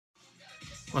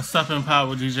What's up,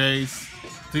 Empower DJs?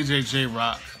 DJ J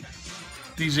Rock,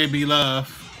 DJ B Love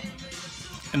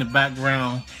in the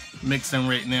background mixing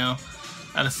right now.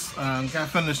 I just got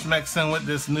finished mixing with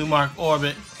this Newmark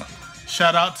Orbit.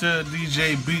 Shout out to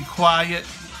DJ Be Quiet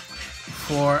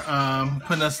for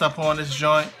putting us up on this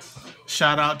joint.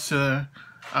 Shout out to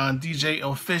DJ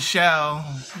Official,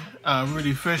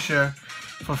 Rudy Fisher,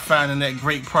 for finding that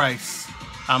great price.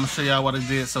 I'm gonna show y'all what I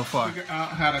did so far. Figure out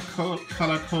how to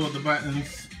color code the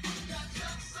buttons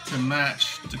to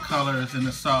match the colors in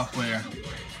the software.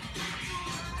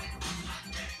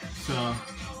 So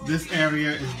this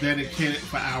area is dedicated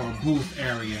for our booth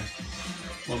area,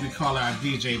 what we call our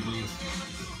DJ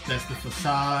booth. That's the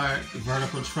facade, the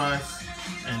vertical truss,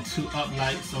 and 2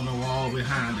 uplights on the wall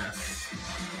behind us.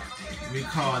 We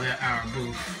call that our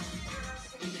booth.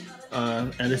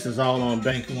 And this is all on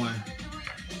Bank 1.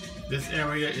 This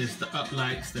area is the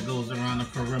uplights that goes around the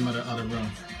perimeter of the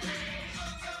room.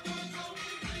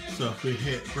 So if we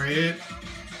hit red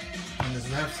on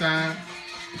this left side,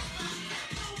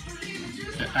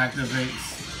 it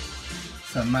activates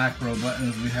some macro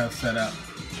buttons we have set up,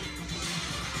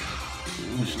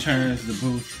 which turns the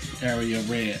booth area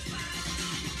red.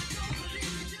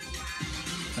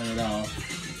 Turn it off.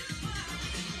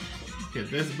 Hit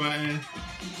this button,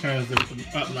 turns the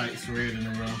uplights red in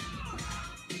the room.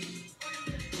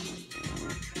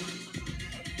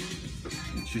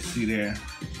 What you see there.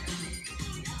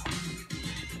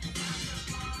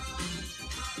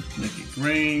 Make it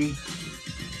green.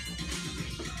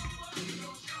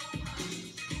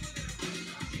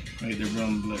 Make the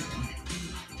room blue.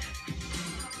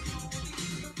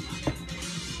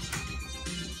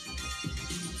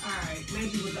 Alright,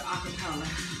 maybe with the acapella.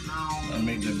 I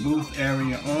make the booth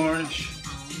area orange.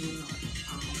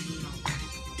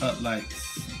 Uplights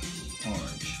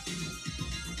orange.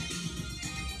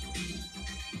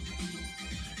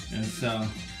 And so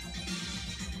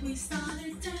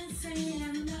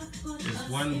there's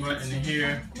one button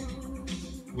here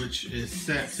which is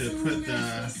set to put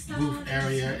the booth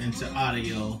area into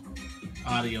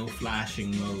audio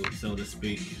flashing mode, so to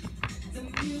speak.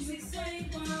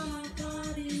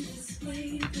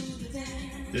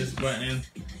 This button,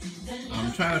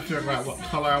 I'm trying to figure out what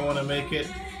color I want to make it.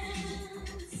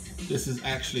 This is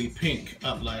actually pink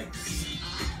uplights,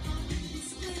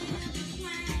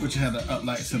 which have the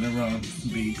uplights in the room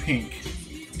be pink.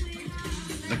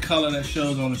 The color that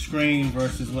shows on the screen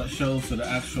versus what shows to the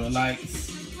actual lights,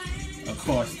 of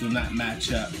course, do not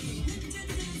match up.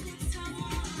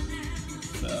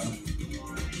 So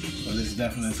it's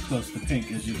definitely as close to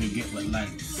pink as you can get with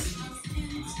lights.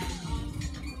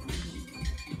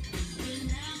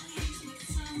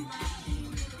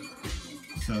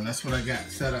 So that's what I got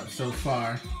set up so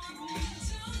far.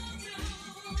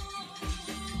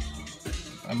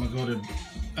 I'm gonna go to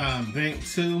Bank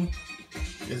 2.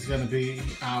 It's gonna be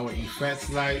our effects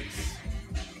lights.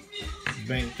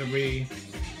 Bank 3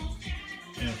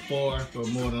 and 4 will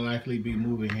more than likely be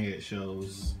moving head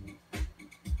shows.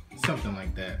 Something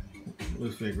like that.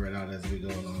 We'll figure it out as we go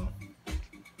along.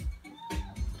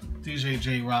 DJ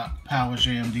J Rock, Power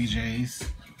Jam DJs.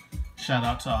 Shout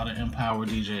out to all the Empower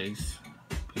DJs.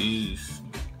 Peace.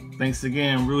 Thanks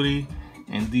again, Rudy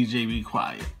and DJ Be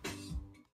Quiet.